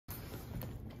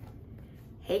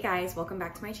Hey guys, welcome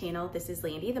back to my channel. This is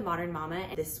Landy, the Modern Mama.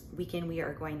 This weekend we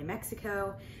are going to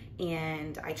Mexico,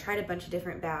 and I tried a bunch of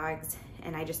different bags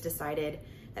and I just decided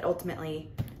that ultimately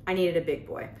I needed a big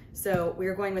boy. So we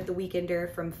are going with the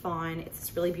Weekender from Fawn. It's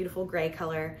this really beautiful gray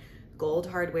color, gold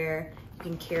hardware.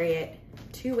 You can carry it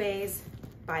two ways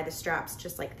by the straps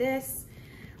just like this,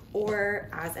 or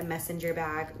as a messenger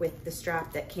bag with the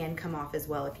strap that can come off as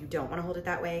well if you don't want to hold it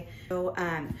that way. So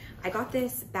I got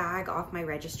this bag off my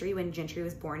registry when Gentry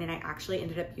was born, and I actually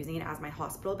ended up using it as my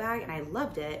hospital bag, and I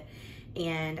loved it.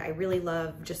 And I really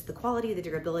love just the quality, the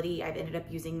durability. I've ended up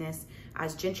using this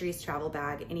as Gentry's travel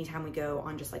bag anytime we go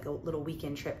on just like a little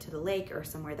weekend trip to the lake or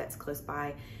somewhere that's close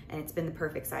by, and it's been the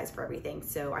perfect size for everything.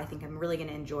 So I think I'm really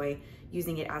gonna enjoy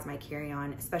using it as my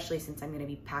carry-on, especially since I'm gonna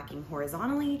be packing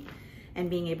horizontally and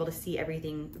being able to see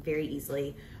everything very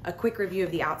easily. A quick review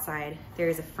of the outside. There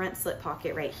is a front slip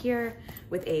pocket right here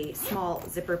with a small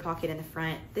zipper pocket in the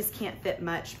front. This can't fit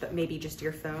much, but maybe just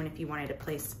your phone if you wanted a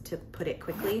place to put it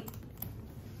quickly.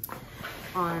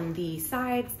 On the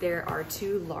sides, there are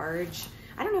two large,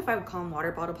 I don't know if I would call them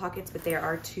water bottle pockets, but there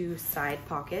are two side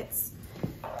pockets,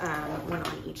 one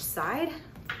on each side.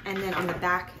 And then on the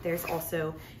back, there's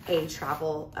also a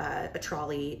travel, a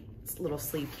trolley little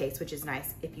sleeve case, which is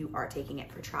nice if you are taking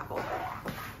it for travel.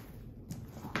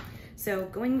 So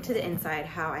going to the inside,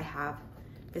 how I have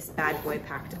this bad boy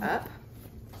packed up.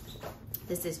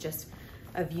 This is just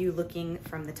a view looking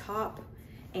from the top,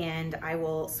 and I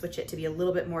will switch it to be a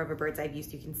little bit more of a bird's eye view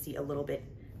so you can see a little bit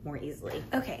more easily.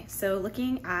 Okay, so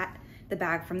looking at the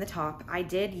bag from the top, I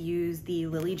did use the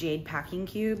Lily Jade packing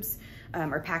cubes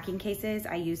or packing cases.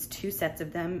 I used two sets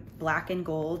of them, black and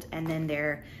gold, and then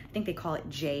I think they call it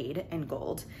jade and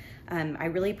gold. I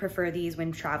really prefer these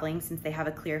when traveling since they have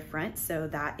a clear front, so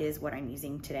that is what I'm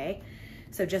using today.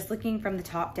 So just looking from the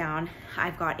top down,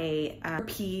 I've got a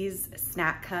peas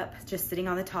snack cup just sitting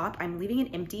on the top. I'm leaving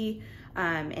it empty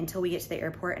until we get to the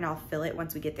airport, and I'll fill it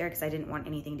once we get there because I didn't want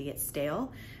anything to get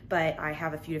stale. But I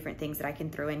have a few different things that I can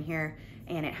throw in here,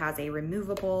 and it has a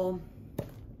removable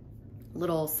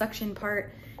little suction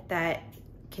part that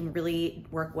can really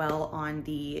work well on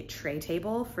the tray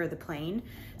table for the plane.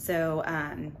 So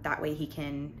that way he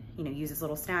can, use his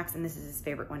little snacks, and this is his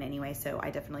favorite one anyway, so I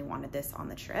definitely wanted this on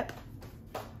the trip.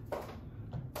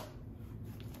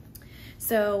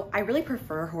 So I really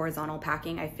prefer horizontal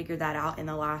packing. I figured that out in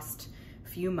the last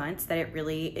few months that it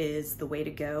really is the way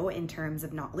to go in terms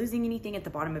of not losing anything at the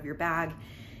bottom of your bag.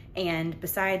 And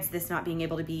besides this not being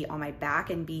able to be on my back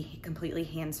and be completely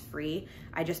hands-free,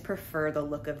 I just prefer the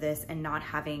look of this and not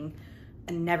having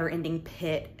a never-ending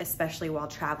pit, especially while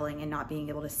traveling and not being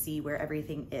able to see where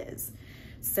everything is.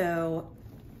 So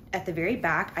at the very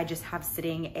back, I just have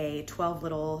sitting a 12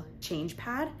 little change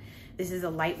pad. This is a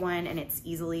light one and it's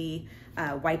easily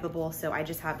wipeable, so I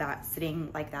just have that sitting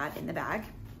like that in the bag.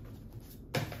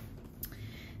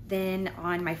 Then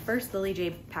on my first Lily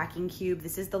Jade packing cube,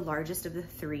 this is the largest of the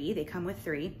three. They come with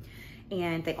three,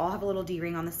 and they all have a little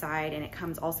D-ring on the side, and it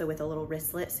comes also with a little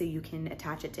wristlet so you can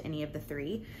attach it to any of the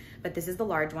three. But this is the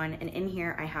large one, and in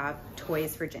here I have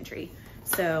toys for Gentry.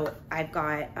 So I've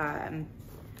got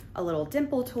a little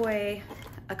dimple toy,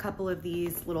 a couple of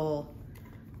these little,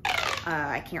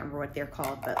 I can't remember what they're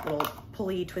called, but little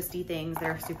pulley twisty things that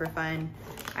are super fun.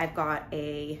 I've got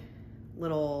a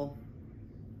little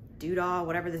doodah,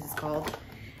 whatever this is called.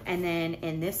 And then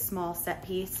in this small set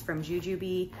piece from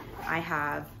Jujubee, I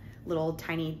have little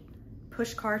tiny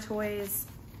push car toys.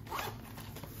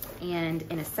 And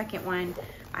in a second one,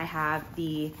 I have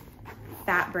the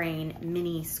Fat Brain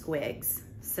mini squigs.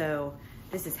 So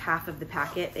this is half of the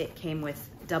packet. It came with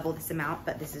double this amount,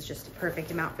 but this is just a perfect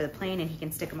amount for the plane, and he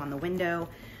can stick them on the window.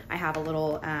 I have a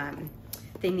little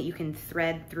thing that you can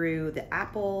thread through the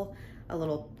apple, a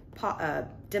little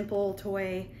dimple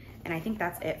toy, and I think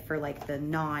that's it for like the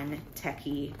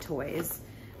non-techie toys,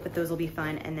 but those will be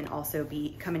fun and then also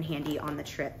come in handy on the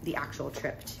trip, the actual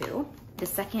trip too. The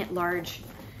second large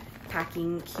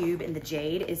packing cube in the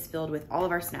Jade is filled with all of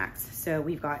our snacks. So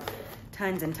we've got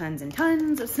tons and tons and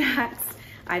tons of snacks.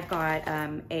 I've got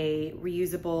a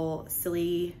reusable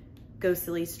Go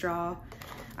Silly straw.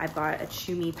 I've got a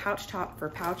Chew Me pouch top for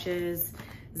pouches,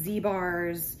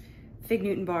 Z-bars, Fig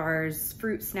Newton bars,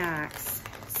 fruit snacks,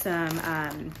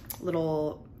 some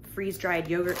little freeze-dried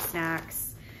yogurt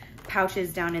snacks,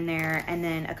 pouches down in there, and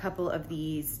then a couple of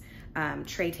these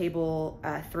tray table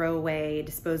throwaway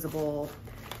disposable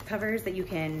covers that you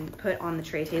can put on the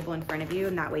tray table in front of you,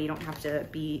 and that way you don't have to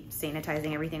be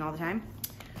sanitizing everything all the time.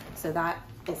 So that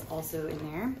is also in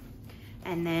there.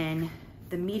 And then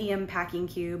the medium packing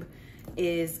cube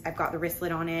is, I've got the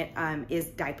wristlet on it, is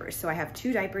diapers. So I have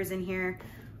two diapers in here,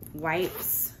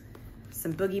 wipes,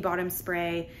 some Boogie Bottom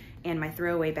spray, and my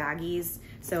throwaway baggies.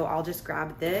 So I'll just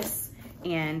grab this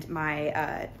and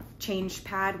my change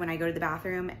pad when I go to the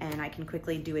bathroom, and I can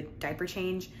quickly do a diaper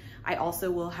change. I also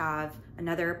will have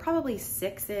another probably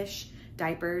 6-ish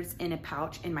diapers in a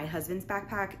pouch in my husband's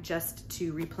backpack just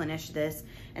to replenish this,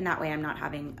 and that way I'm not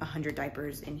having 100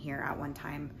 diapers in here at one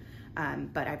time,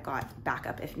 but I've got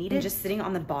backup if needed. And just sitting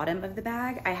on the bottom of the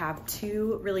bag, I have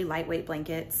 2 really lightweight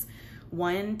blankets,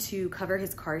 one to cover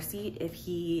his car seat if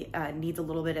he needs a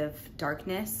little bit of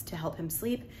darkness to help him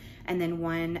sleep, and then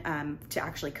one to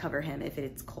actually cover him if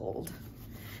it's cold.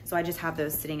 So I just have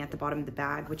those sitting at the bottom of the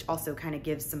bag, which also kind of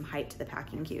gives some height to the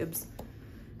packing cubes.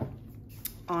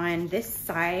 On this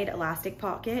side elastic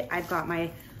pocket, I've got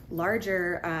my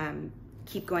larger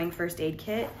Keep Going first aid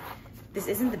kit. This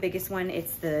isn't the biggest one,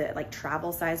 it's the like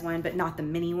travel size one, but not the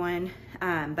mini one.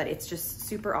 But it's just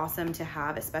super awesome to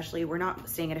have, especially we're not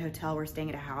staying at a hotel, we're staying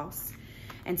at a house.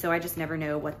 And so I just never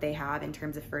know what they have in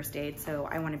terms of first aid. So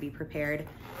I wanna be prepared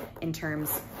in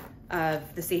terms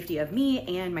of the safety of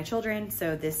me and my children.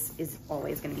 So this is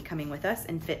always gonna be coming with us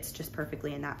and fits just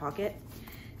perfectly in that pocket.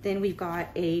 Then we've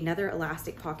got another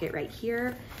elastic pocket right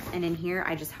here. And in here,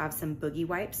 I just have some boogie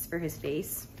wipes for his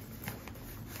face.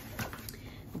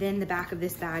 Then the back of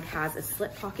this bag has a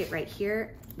slip pocket right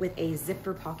here with a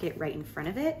zipper pocket right in front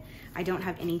of it. I don't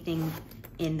have anything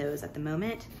in those at the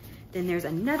moment. Then there's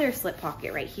another slip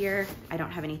pocket right here. I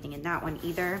don't have anything in that one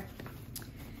either.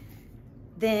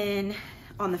 Then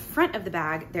on the front of the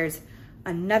bag, there's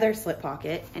another slip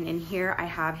pocket, and in here I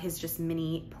have his just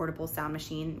mini portable sound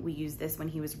machine. We used this when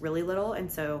he was really little,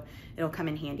 and so it'll come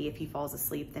in handy if he falls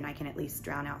asleep, then I can at least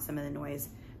drown out some of the noise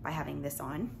by having this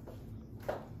on.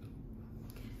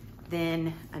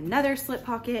 Then another slip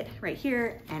pocket right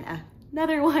here, and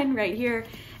another one right here,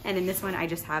 and in this one I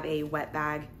just have a wet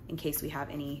bag in case we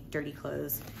have any dirty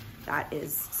clothes. That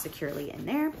is securely in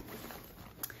there.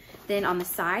 Then on the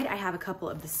side I have a couple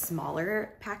of the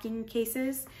smaller packing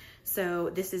cases. So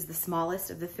this is the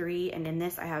smallest of the 3, and in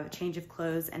this I have a change of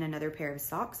clothes and another pair of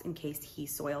socks in case he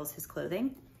soils his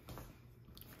clothing.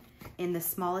 In the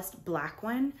smallest black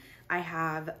one, I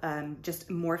have just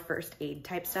more first aid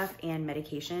type stuff and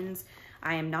medications.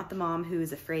 I am not the mom who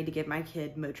is afraid to give my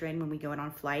kid Motrin when we go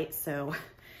on flight, so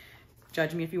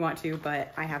judge me if you want to,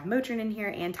 but I have Motrin in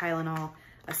here and Tylenol,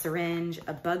 a syringe,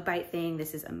 a bug bite thing.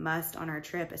 This is a must on our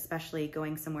trip, especially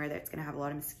going somewhere that's gonna have a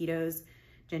lot of mosquitoes.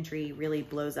 Gentry really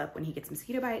blows up when he gets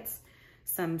mosquito bites.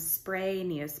 Some spray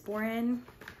Neosporin.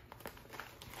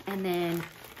 And then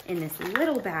in this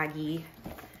little baggie,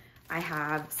 I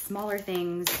have smaller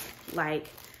things like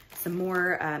some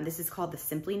more, this is called the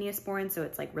Simply Neosporin, so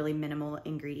it's like really minimal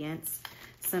ingredients.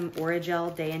 Some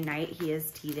Oragel day and night, he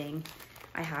is teething.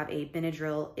 I have a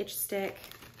Benadryl itch stick.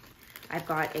 I've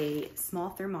got a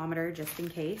small thermometer just in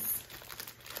case.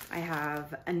 I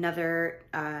have another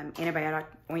antibiotic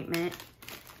ointment.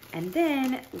 And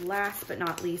then last but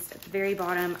not least, at the very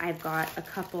bottom, I've got a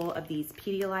couple of these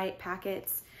Pedialyte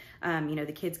packets. You know,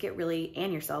 the kids get really,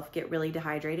 and yourself, get really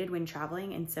dehydrated when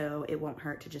traveling, and so it won't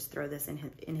hurt to just throw this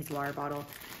in his water bottle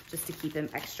just to keep him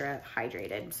extra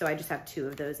hydrated. So I just have 2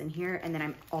 of those in here, and then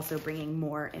I'm also bringing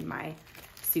more in my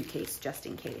suitcase just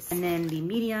in case. And then the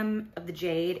medium of the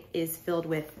Jade is filled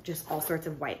with just all sorts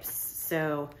of wipes.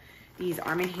 So these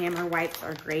Arm & Hammer wipes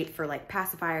are great for like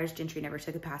pacifiers. Gentry never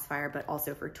took a pacifier, but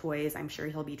also for toys. I'm sure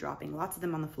he'll be dropping lots of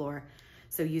them on the floor.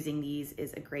 So using these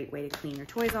is a great way to clean your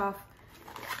toys off.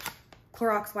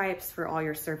 Clorox wipes for all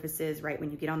your surfaces right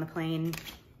when you get on the plane.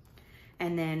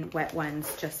 And then wet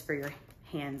ones just for your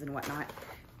hands and whatnot.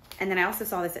 And then I also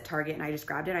saw this at Target and I just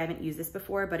grabbed it. I haven't used this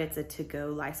before, but it's a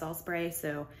to-go Lysol spray.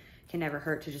 So it can never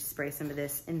hurt to just spray some of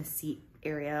this in the seat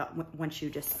area once you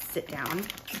just sit down.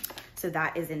 So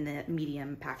that is in the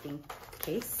medium packing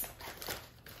case.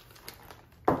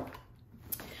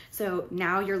 So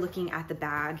now you're looking at the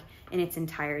bag in its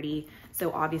entirety.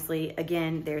 So obviously,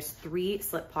 again, there's 3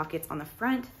 slip pockets on the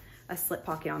front, a slip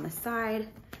pocket on the side,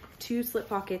 2 slip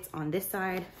pockets on this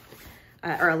side,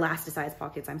 or elasticized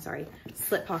pockets, I'm sorry.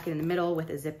 Slip pocket in the middle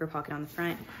with a zipper pocket on the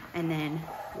front. And then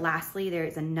lastly, there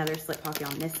is another slip pocket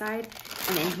on this side.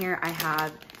 And in here I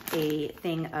have a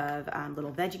thing of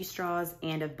little veggie straws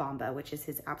and of Bomba, which is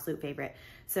his absolute favorite.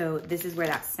 So this is where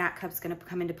that snack cup's gonna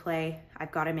come into play.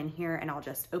 I've got him in here and I'll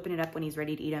just open it up when he's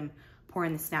ready to eat them, pour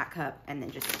in the snack cup, and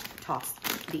then just toss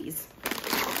these.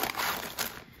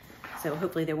 So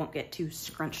hopefully they won't get too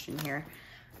scrunched in here.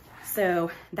 So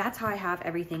that's how I have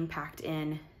everything packed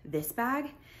in this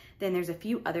bag. Then there's a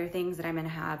few other things that I'm gonna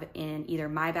have in either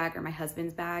my bag or my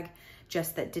husband's bag,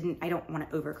 just that I don't wanna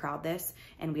overcrowd this,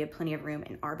 and we have plenty of room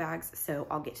in our bags, so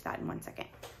I'll get to that in 1 second.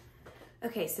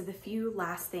 Okay, so the few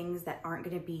last things that aren't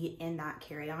gonna be in that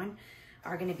carry-on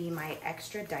are gonna be my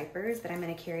extra diapers that I'm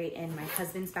gonna carry in my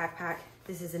husband's backpack.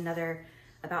 This is another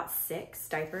about 6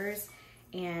 diapers.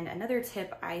 And another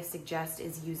tip I suggest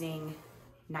is using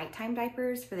nighttime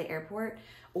diapers for the airport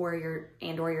or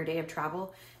your day of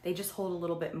travel. They just hold a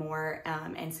little bit more,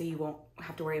 and so you won't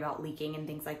have to worry about leaking and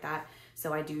things like that.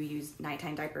 So I do use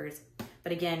nighttime diapers.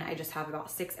 But again, I just have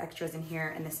about 6 extras in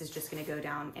here, and this is just gonna go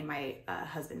down in my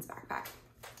husband's backpack.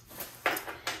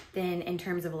 Then in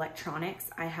terms of electronics,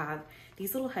 I have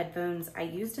these little headphones. I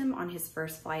used them on his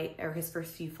first flight, or his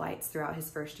first few flights throughout his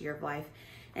first year of life,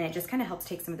 and it just kind of helps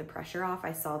take some of the pressure off.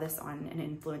 I saw this on an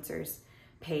influencer's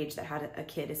page that had a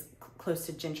kid as close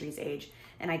to Gentry's age,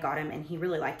 and I got him, and he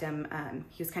really liked them.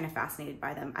 He was kind of fascinated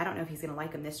by them. I don't know if he's gonna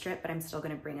like them this trip, but I'm still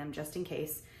gonna bring them just in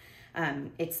case.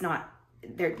 It's not,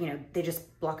 they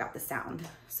just block out the sound,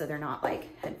 so they're not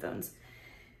like headphones.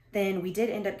 Then we did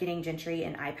end up getting Gentry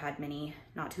an iPad mini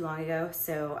not too long ago.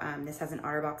 So this has an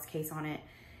OtterBox case on it,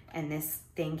 and this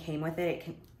thing came with it. It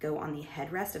can go on the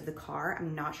headrest of the car.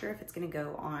 I'm not sure if it's gonna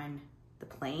go on the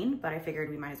plane, but I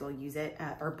figured we might as well use it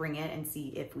or bring it and see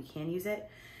if we can use it.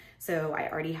 So I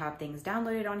already have things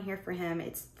downloaded on here for him.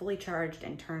 It's fully charged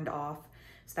and turned off,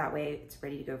 so that way it's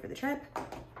ready to go for the trip.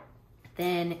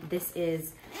 Then this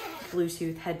is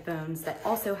Bluetooth headphones that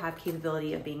also have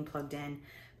capability of being plugged in,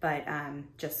 but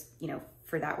just,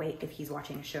 for that way, if he's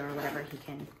watching a show or whatever, he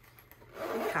can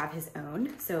have his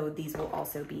own. So these will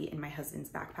also be in my husband's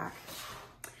backpack.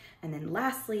 And then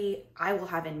lastly, I will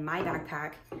have in my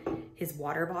backpack his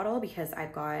water bottle, because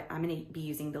I'm gonna be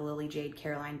using the Lily Jade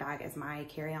Caroline bag as my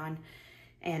carry-on.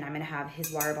 And I'm gonna have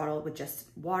his water bottle with just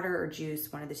water or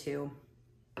juice, one of the two.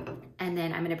 And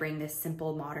then I'm gonna bring this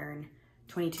simple modern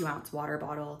 22-ounce water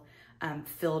bottle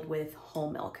filled with whole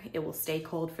milk. It will stay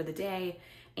cold for the day,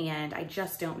 and I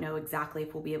just don't know exactly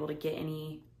if we'll be able to get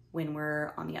any when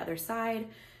we're on the other side.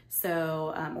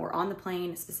 So, or on the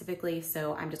plane specifically.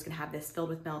 So I'm just gonna have this filled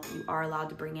with milk. You are allowed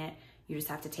to bring it. You just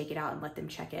have to take it out and let them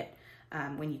check it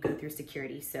when you go through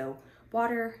security. So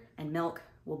water and milk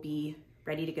will be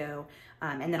ready to go.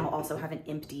 And then I'll also have an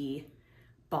empty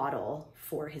bottle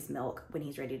for his milk when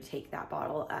he's ready to take that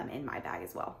bottle in my bag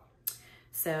as well.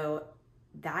 So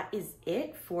that is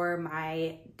it for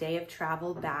my day of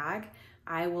travel bag.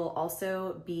 I will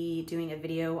also be doing a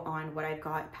video on what I've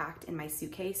got packed in my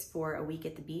suitcase for a week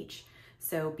at the beach.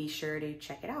 So be sure to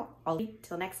check it out.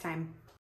 Till next time.